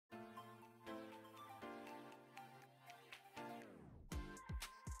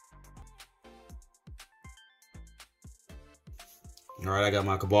All right, I got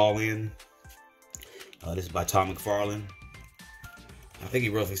my Kabal in. This is by Todd McFarlane. I think he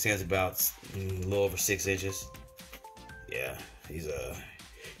roughly stands about a little over 6 inches. Yeah,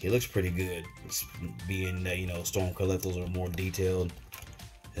 he looks pretty good. It's being storm collectibles are more detailed.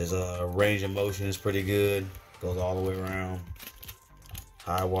 His range of motion is pretty good. Goes all the way around.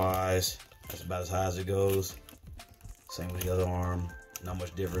 High wise, that's about as high as it goes. Same with the other arm. Not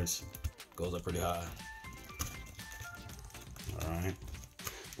much difference. Goes up pretty high. Alright.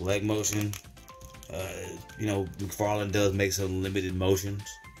 Leg motion. McFarlane does make some limited motions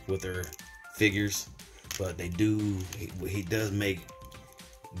with their figures, but he does make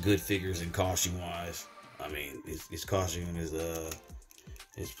good figures in costume wise. I mean, his costume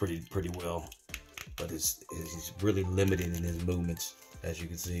is pretty well, but he's really limited in his movements. As you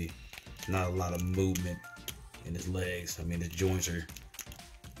can see, not a lot of movement in his legs. I mean, his joints are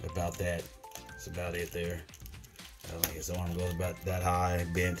about that. That's about it there. His arm goes about that high,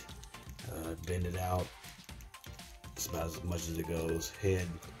 bent. Bend it out. It's about as much as it goes. Head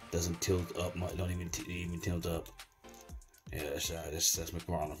doesn't tilt up much. Don't even tilt up. Yeah, that's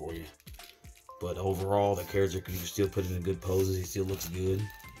McFarlane for you. But overall, the character can still put it in good poses. He still looks good.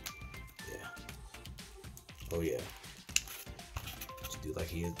 Yeah. Oh yeah. Just do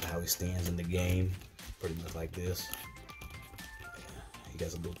like how he stands in the game. Pretty much like this. Yeah. He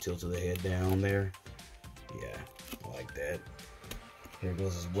got a little tilt of the head down there. Yeah, I like that. Here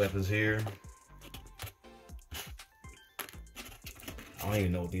goes his weapons here. I don't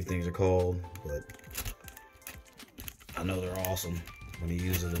even know what these things are called, but I know they're awesome when he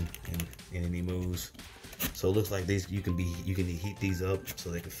uses them in any moves. So it looks like these you can heat these up so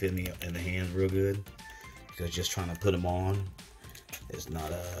they can fit me in the hands real good. Because just trying to put them on, it's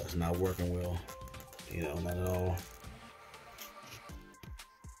not working well. Not at all.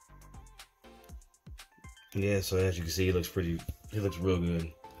 Yeah, so as you can see, he looks real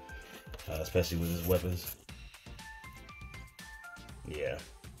good, especially with his weapons. Yeah,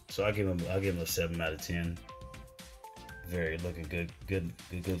 so I'll give him a 7 out of 10. Very looking good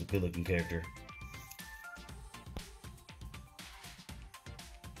looking character.